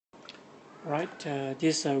Right,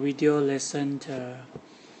 this video lesson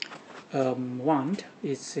 1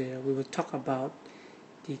 is we will talk about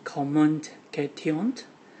the common cation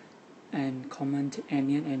and common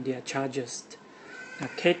anion and their charges.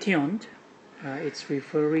 Cation, it's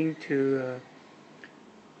referring to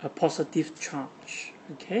a positive charge.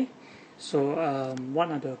 Okay, so what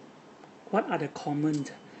are the common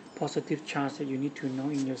positive charge that you need to know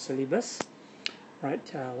in your syllabus?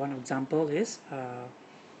 Right, one example is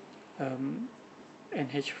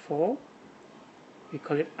NH4, we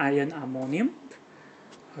call it iron ammonium.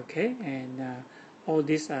 Okay, and all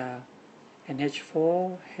these are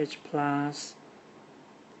NH4, H plus,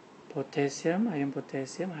 potassium, iron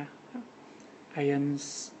potassium, iron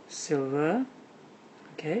silver,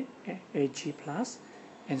 okay, Ag plus,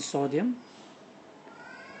 and sodium.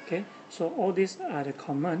 Okay, so all these are the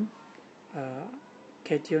common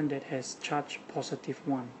cation that has charge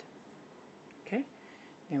 +1. Okay,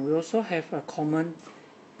 and we also have a common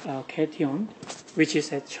cation which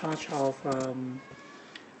is a charge of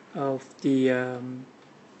the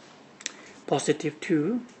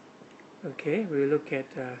 +2. Okay, we look at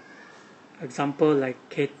example like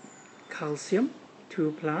calcium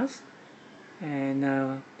 2 plus,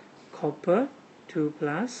 and copper 2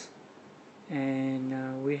 plus,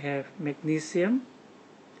 and we have magnesium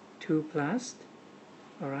 2 plus.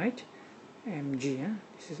 All right, Mg,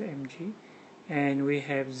 this is Mg, and we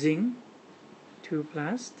have zinc 2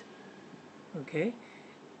 plus. Okay,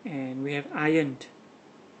 and we have iron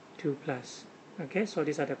 2 plus. Okay, so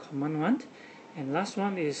these are the common ones. And last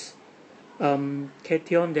one is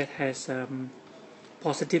cation that has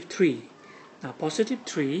 +3. Now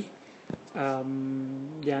 +3,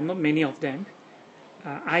 there are not many of them.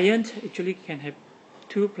 Iron actually can have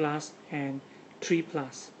 2 plus and 3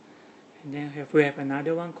 plus, and then we have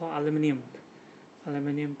another one called aluminium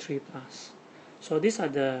 3 plus. So these are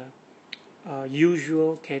the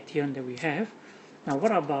usual cation that we have. Now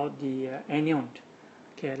what about the anion?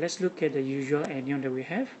 Okay, let's look at the usual anion that we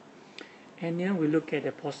have. Anion, we look at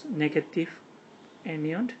the negative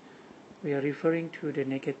anion. We are referring to the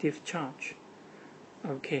negative charge.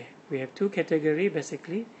 Okay, we have two categories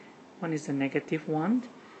basically. One is the negative one,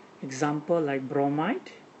 example like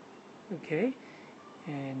bromide, okay,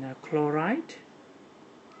 and chloride,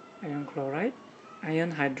 iron chloride,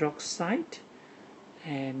 iron hydroxide,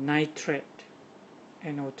 and nitrate,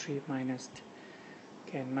 NO3 minus.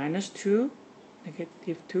 Okay, -2,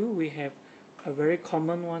 -2, we have a very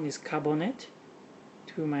common one is carbonate,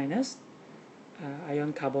 2 minus,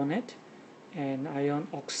 iron carbonate, and iron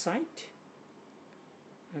oxide,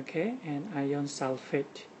 okay, and iron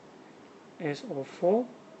sulfate, SO4,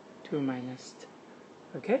 2 minus.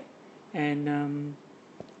 Okay, and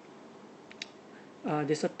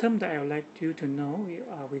there's a term that I would like you to know.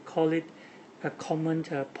 We call it a common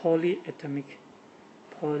polyatomic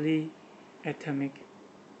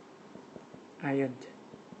ion.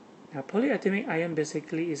 Now, polyatomic ion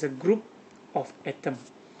basically is a group of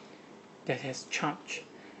atoms that has charge.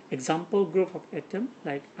 Example group of atom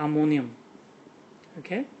like ammonium.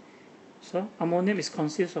 Okay, so ammonium is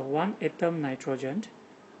consists of one atom nitrogen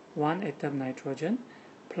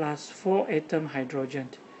plus 4 atom hydrogen,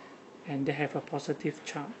 and they have a positive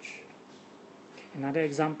charge. Another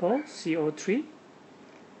example, CO3,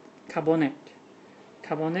 carbonate.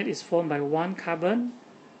 Carbonate is formed by 1 carbon,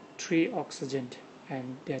 3 oxygen,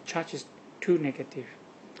 and their charge is 2 negative.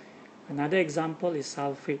 Another example is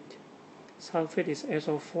sulfate. Sulfate is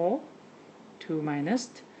SO4, 2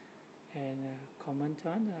 minus, and common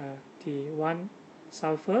one, the 1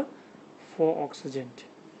 sulfur, 4 oxygen.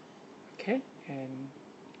 Okay, and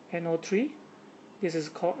NO3, this is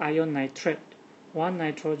called iron nitrate, 1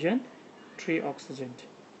 nitrogen, 3 oxygen.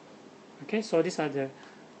 Okay, so these are the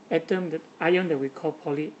ion that we call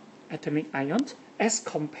polyatomic ions, as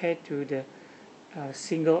compared to the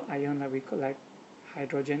single ion that we call like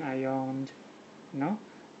hydrogen ion,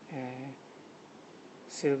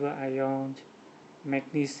 silver ion,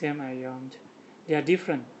 magnesium ion. They are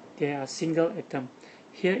different. They are single atom.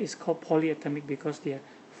 Here is called polyatomic because they are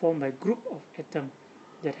formed by group of atoms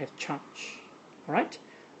that have charge. Alright,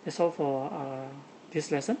 that's all for this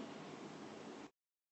lesson.